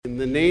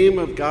the name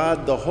of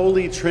God, the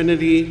Holy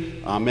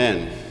Trinity,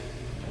 amen.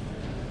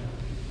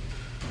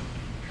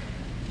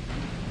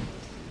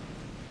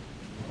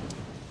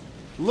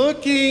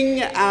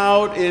 Looking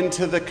out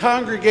into the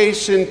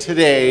congregation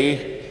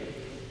today,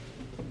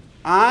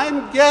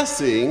 I'm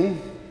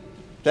guessing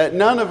that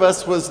none of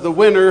us was the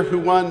winner who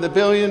won the $1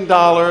 billion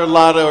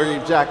lottery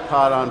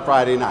jackpot on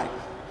Friday night.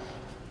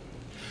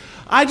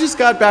 I just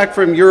got back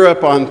from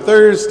Europe on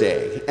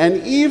Thursday,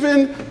 and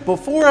even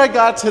before I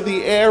got to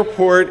the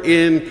airport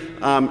in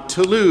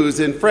Toulouse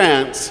in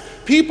France,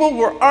 people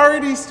were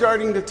already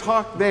starting to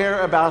talk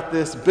there about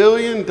this $1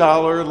 billion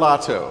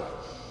lotto.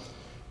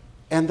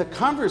 And the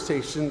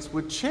conversations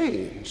would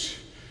change.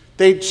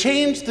 They'd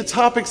change the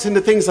topics into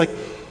things like,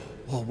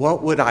 well,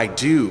 what would I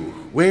do?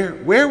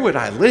 Where would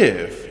I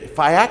live if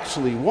I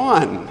actually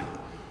won?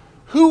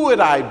 Who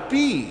would I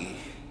be?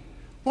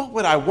 What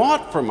would I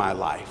want for my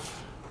life?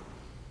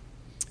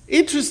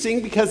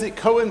 Interesting because it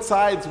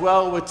coincides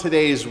well with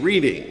today's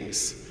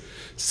readings.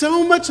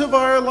 So much of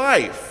our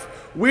life,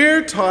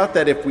 we're taught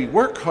that if we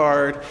work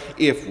hard,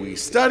 if we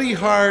study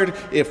hard,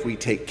 if we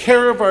take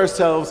care of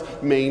ourselves,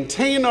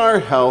 maintain our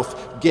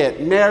health, get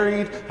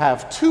married,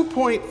 have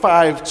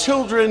 2.5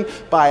 children,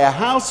 buy a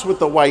house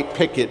with a white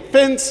picket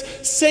fence,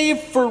 save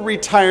for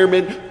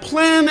retirement,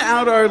 plan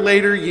out our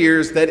later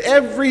years, that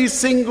every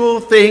single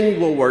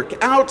thing will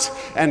work out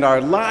and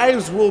our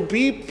lives will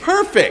be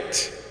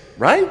perfect,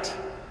 right?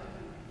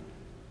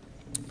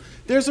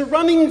 There's a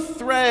running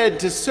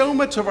thread to so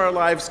much of our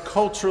lives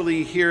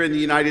culturally here in the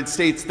United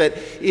States that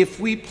if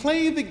we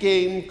play the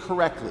game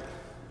correctly,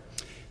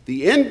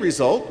 the end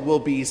result will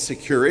be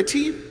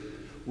security,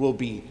 will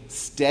be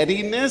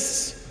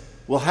steadiness,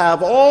 we'll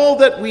have all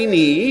that we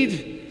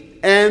need,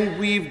 and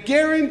we've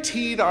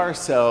guaranteed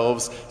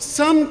ourselves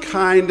some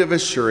kind of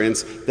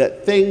assurance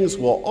that things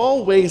will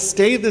always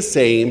stay the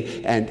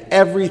same and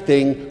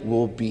everything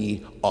will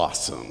be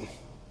awesome.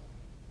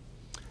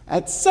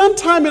 At some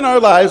time in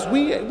our lives,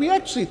 we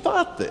actually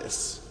thought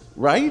this,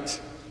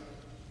 right?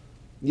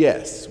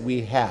 Yes,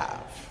 we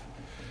have.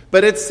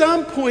 But at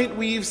some point,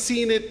 we've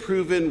seen it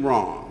proven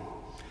wrong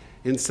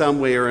in some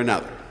way or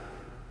another.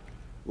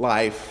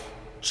 Life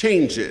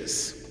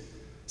changes,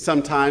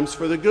 sometimes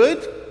for the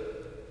good,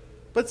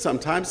 but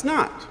sometimes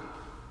not.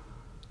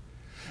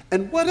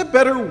 And what a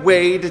better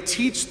way to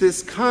teach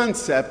this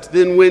concept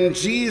than when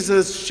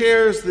Jesus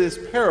shares this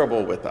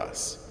parable with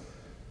us.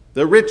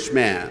 The rich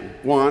man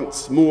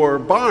wants more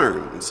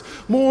barns,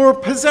 more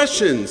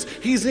possessions.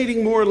 He's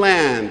needing more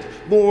land,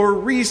 more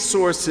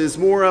resources,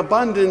 more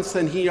abundance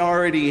than he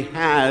already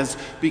has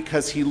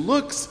because he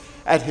looks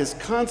at his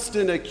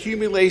constant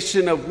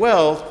accumulation of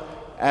wealth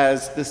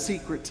as the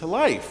secret to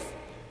life,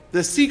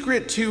 the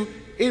secret to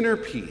inner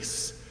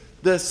peace,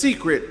 the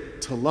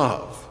secret to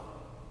love.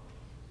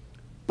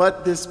 But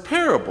in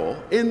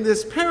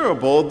this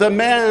parable, the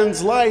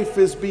man's life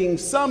is being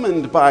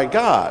summoned by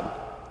God.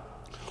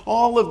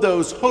 All of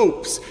those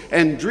hopes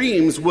and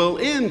dreams will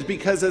end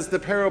because, as the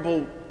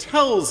parable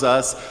tells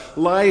us,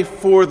 life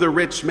for the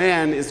rich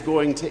man is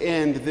going to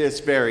end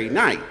this very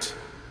night.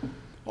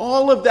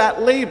 All of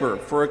that labor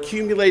for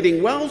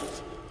accumulating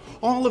wealth,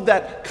 all of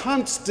that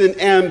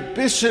constant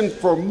ambition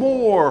for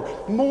more,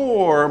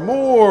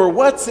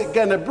 what's it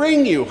gonna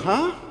bring you,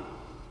 huh?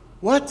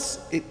 What's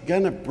it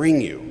gonna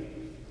bring you?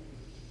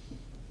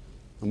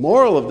 The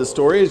moral of the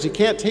story is you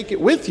can't take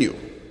it with you.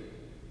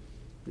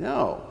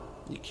 No.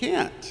 You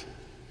can't.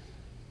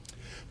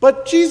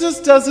 But Jesus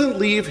doesn't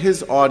leave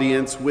his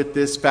audience with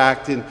this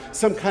fact in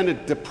some kind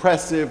of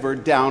depressive or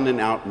down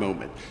and out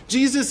moment.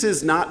 Jesus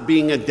is not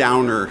being a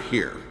downer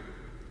here.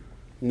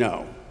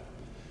 No.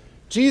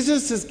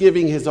 Jesus is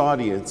giving his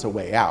audience a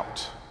way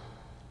out,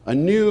 a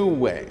new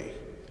way.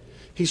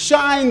 He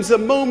shines a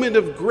moment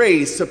of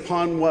grace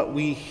upon what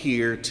we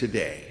hear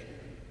today.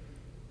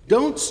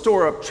 Don't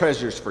store up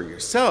treasures for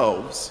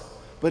yourselves,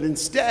 but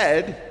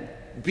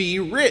instead be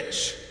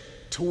rich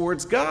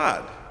towards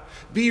God.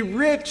 Be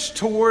rich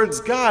towards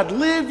God.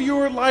 Live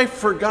your life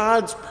for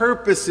God's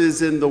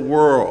purposes in the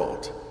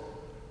world.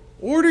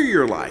 Order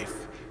your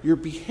life, your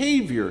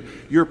behavior,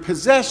 your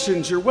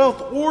possessions, your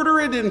wealth. Order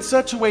it in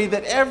such a way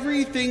that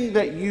everything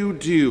that you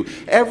do,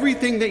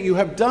 everything that you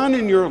have done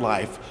in your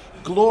life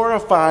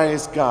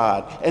glorifies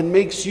God and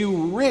makes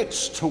you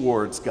rich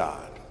towards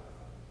God.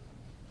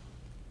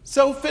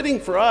 So fitting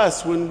for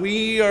us when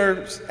we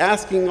are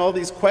asking all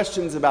these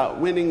questions about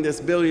winning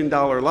this $1 billion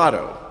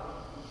lotto.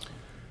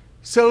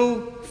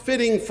 So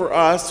fitting for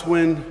us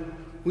when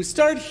we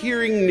start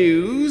hearing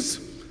news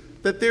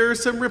that there are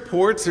some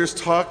reports, there's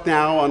talk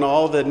now on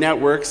all the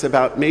networks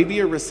about maybe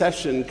a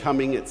recession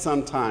coming at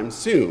some time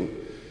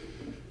soon.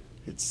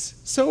 It's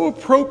so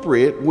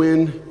appropriate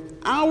when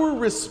our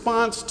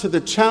response to the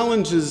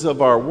challenges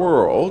of our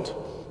world,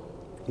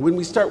 when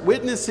we start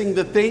witnessing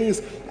the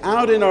things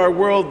out in our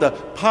world, the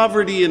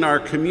poverty in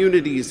our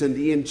communities and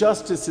the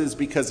injustices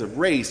because of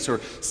race or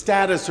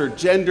status or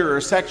gender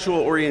or sexual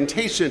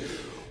orientation,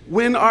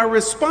 when our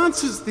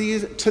responses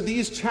to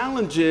these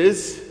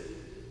challenges,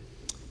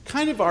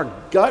 kind of our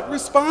gut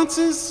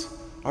responses,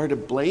 are to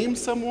blame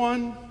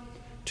someone,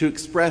 to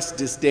express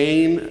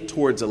disdain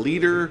towards a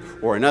leader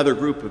or another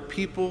group of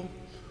people,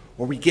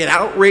 or we get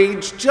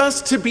outraged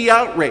just to be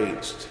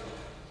outraged,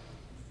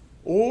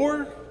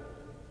 or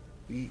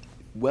we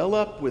well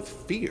up with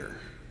fear.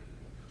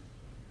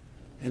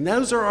 And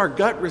those are our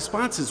gut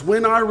responses.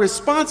 When our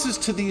responses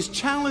to these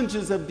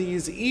challenges of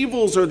these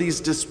evils or these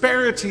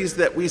disparities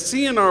that we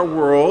see in our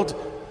world,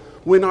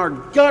 when our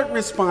gut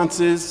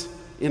responses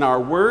in our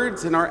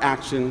words and our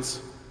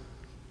actions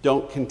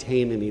don't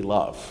contain any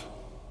love.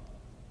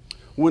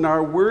 When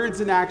our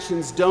words and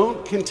actions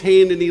don't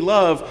contain any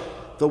love,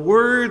 the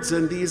words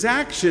and these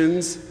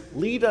actions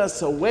lead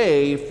us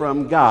away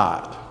from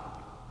God.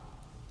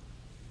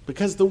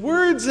 Because the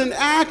words and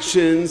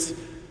actions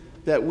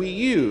that we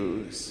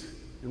use,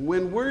 and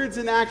when words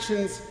and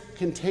actions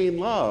contain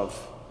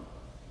love,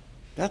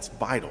 that's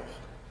vital.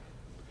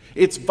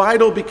 It's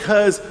vital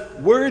because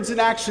words and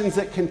actions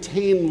that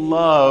contain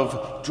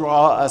love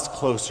draw us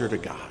closer to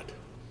God.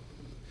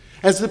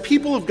 As the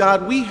people of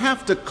God, we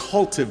have to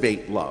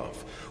cultivate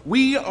love.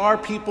 We are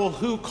people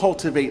who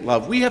cultivate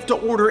love. We have to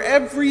order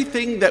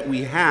everything that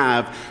we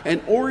have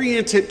and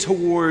orient it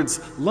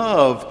towards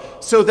love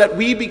so that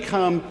we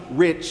become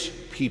rich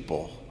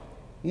people.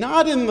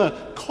 Not in the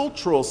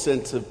cultural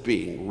sense of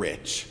being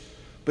rich,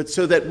 but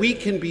so that we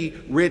can be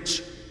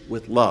rich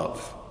with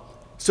love.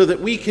 So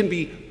that we can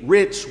be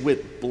rich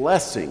with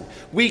blessing.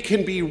 We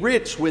can be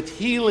rich with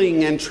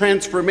healing and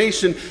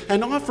transformation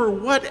and offer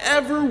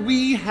whatever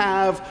we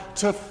have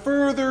to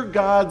further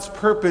God's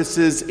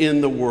purposes in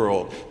the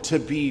world, to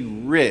be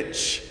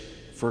rich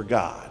for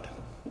God.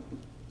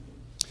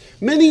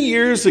 Many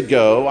years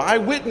ago, I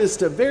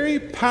witnessed a very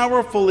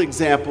powerful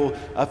example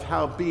of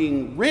how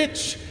being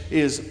rich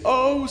is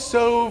oh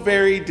so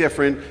very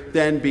different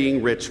than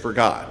being rich for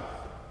God.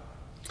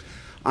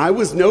 I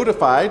was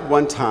notified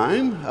one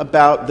time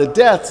about the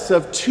deaths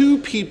of two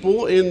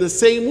people in the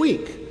same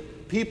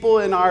week, people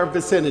in our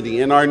vicinity,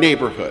 in our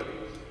neighborhood.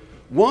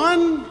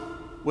 One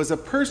was a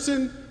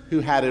person who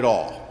had it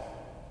all,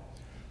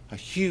 a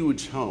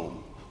huge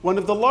home, one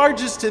of the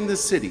largest in the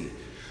city,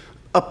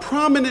 a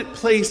prominent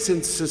place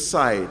in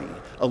society,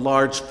 a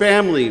large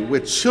family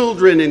with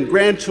children and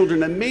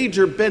grandchildren, a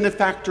major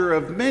benefactor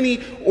of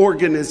many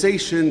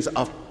organizations,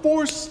 a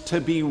force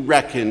to be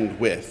reckoned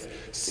with.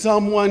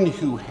 Someone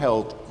who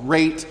held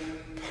great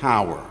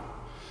power.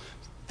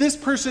 This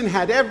person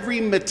had every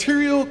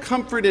material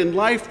comfort in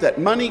life that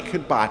money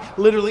could buy,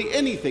 literally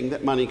anything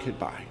that money could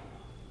buy.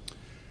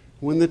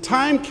 When the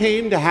time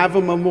came to have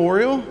a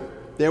memorial,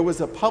 there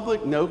was a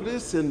public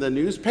notice in the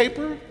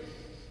newspaper.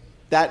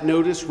 That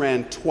notice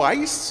ran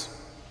twice.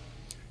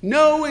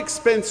 No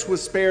expense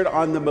was spared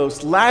on the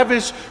most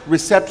lavish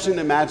reception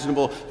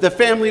imaginable. The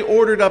family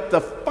ordered up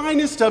the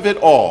finest of it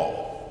all.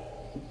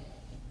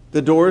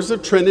 The doors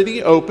of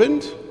Trinity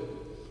opened,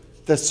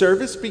 the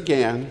service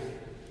began,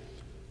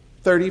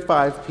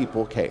 35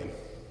 people came.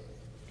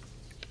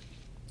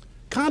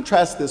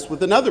 Contrast this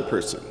with another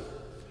person,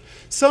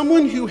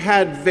 someone who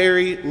had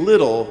very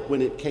little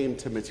when it came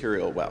to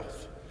material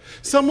wealth,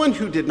 someone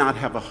who did not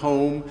have a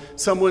home,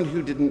 someone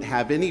who didn't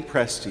have any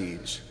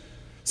prestige,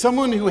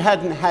 someone who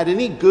hadn't had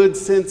any good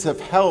sense of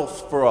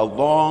health for a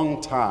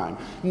long time,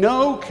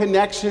 no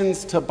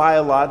connections to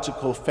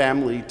biological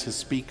family to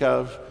speak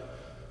of,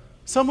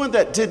 someone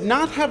that did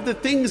not have the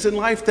things in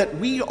life that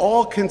we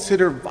all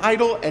consider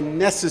vital and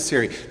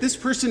necessary. This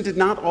person did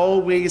not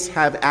always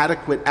have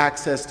adequate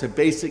access to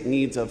basic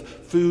needs of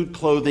food,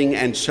 clothing,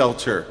 and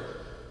shelter.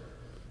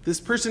 This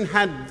person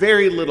had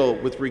very little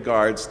with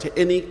regards to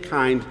any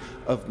kind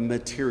of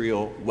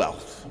material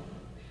wealth.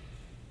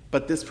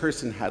 But this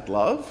person had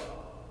love.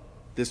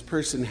 This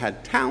person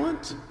had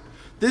talent.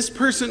 This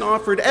person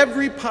offered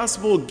every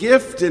possible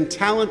gift and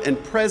talent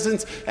and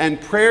presence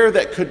and prayer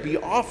that could be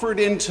offered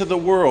into the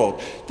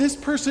world. This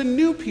person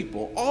knew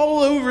people all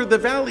over the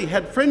valley,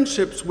 had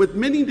friendships with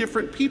many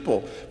different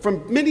people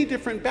from many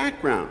different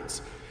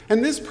backgrounds.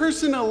 And this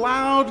person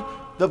allowed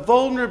the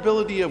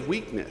vulnerability of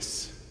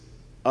weakness,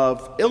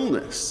 of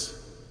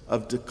illness,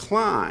 of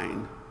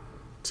decline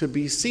to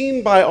be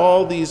seen by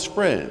all these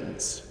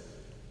friends.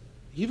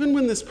 Even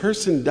when this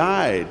person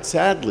died,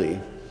 sadly,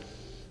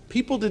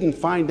 people didn't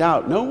find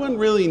out. No one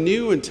really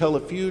knew until a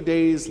few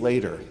days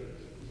later.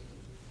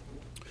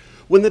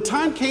 When the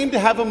time came to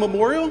have a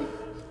memorial,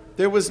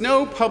 there was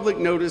no public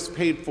notice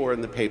paid for in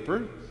the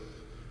paper,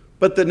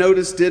 but the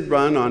notice did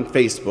run on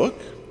Facebook,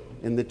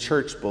 in the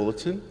church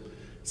bulletin,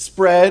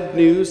 spread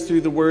news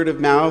through the word of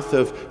mouth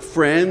of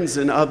friends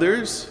and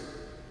others.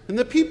 And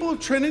the people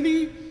of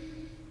Trinity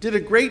did a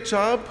great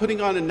job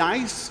putting on a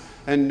nice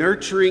and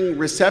nurturing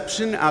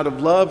reception out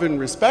of love and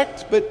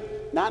respect, but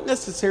not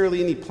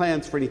necessarily any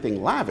plans for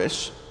anything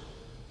lavish.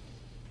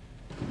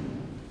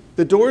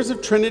 The doors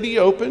of Trinity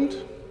opened,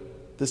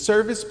 the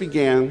service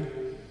began,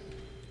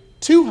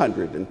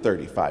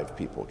 235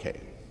 people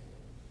came.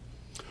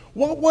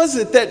 What was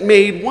it that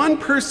made one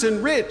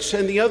person rich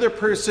and the other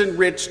person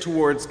rich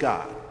towards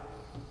God?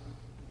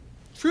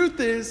 Truth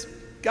is,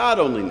 God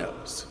only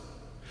knows.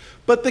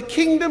 But the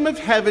kingdom of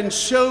heaven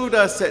showed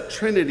us at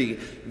Trinity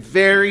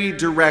very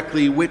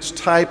directly which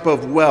type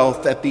of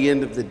wealth at the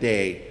end of the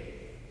day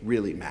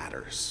really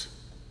matters.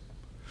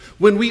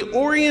 When we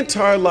orient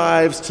our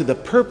lives to the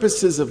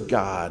purposes of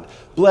God,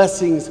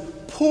 blessings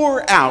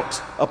pour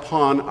out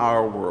upon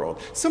our world.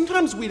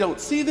 Sometimes we don't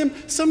see them.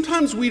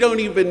 Sometimes we don't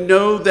even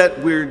know that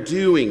we're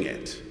doing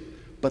it.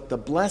 But the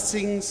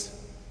blessings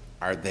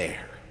are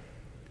there.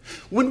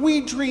 When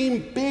we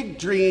dream big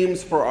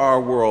dreams for our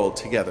world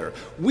together,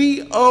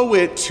 we owe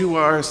it to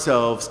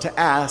ourselves to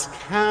ask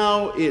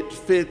how it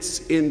fits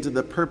into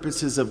the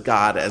purposes of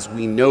God as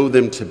we know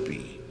them to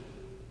be.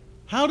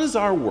 How does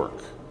our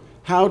work,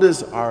 how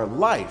does our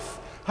life,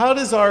 how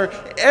does our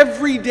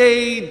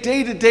everyday,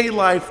 day-to-day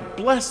life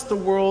bless the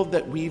world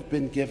that we've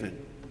been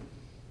given?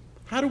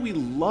 How do we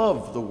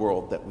love the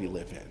world that we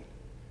live in?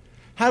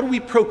 How do we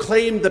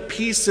proclaim the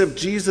peace of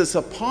Jesus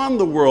upon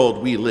the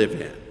world we live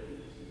in?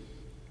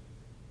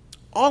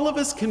 All of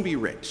us can be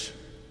rich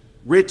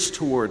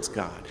towards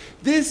God.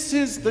 This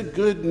is the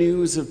good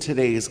news of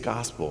today's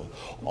gospel.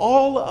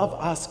 All of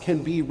us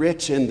can be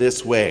rich in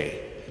this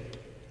way.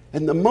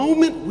 And the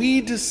moment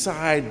we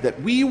decide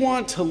that we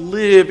want to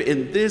live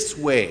in this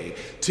way,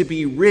 to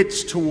be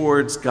rich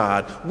towards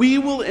God, we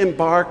will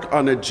embark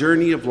on a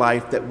journey of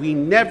life that we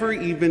never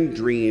even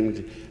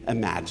dreamed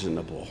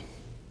imaginable.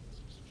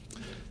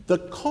 The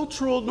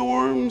cultural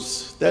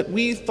norms that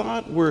we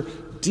thought were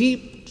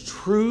deep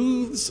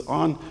truths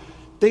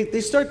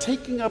they start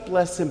taking up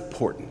less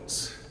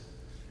importance.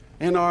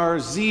 And our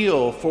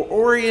zeal for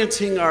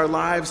orienting our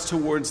lives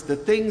towards the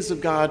things of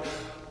God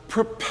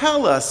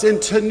propel us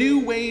into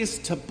new ways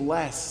to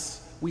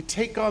bless. We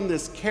take on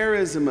this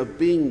charism of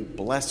being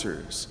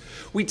blessers.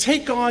 We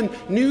take on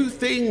new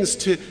things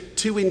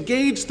to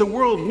engage the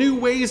world, new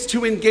ways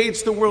to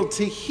engage the world,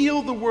 to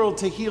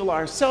heal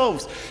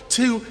ourselves,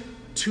 to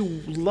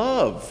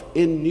love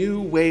in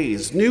new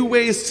ways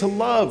to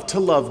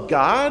love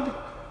God,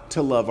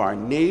 to love our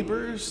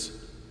neighbors,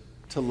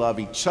 to love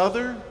each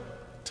other,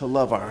 to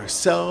love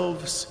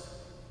ourselves,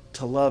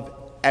 to love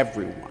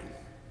everyone.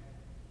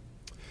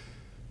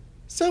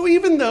 So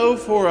even though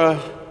for a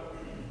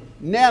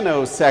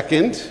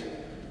nanosecond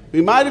we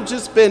might have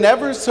just been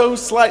ever so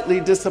slightly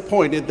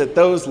disappointed that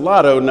those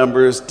lotto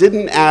numbers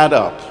didn't add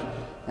up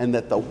and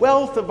that the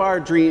wealth of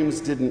our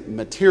dreams didn't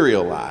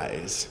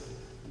materialize,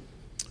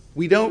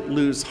 we don't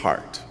lose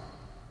heart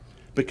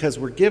because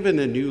we're given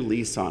a new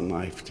lease on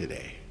life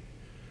today.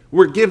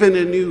 We're given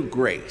a new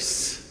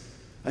grace,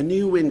 a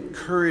new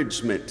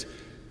encouragement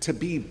to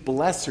be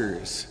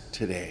blessers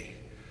today.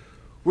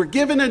 We're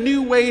given a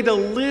new way to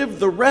live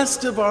the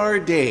rest of our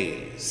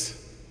days.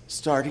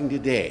 Starting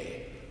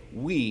today,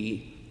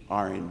 we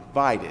are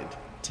invited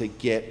to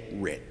get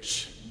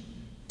rich,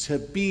 to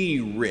be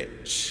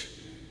rich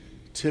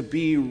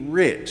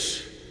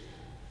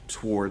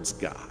towards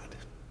God.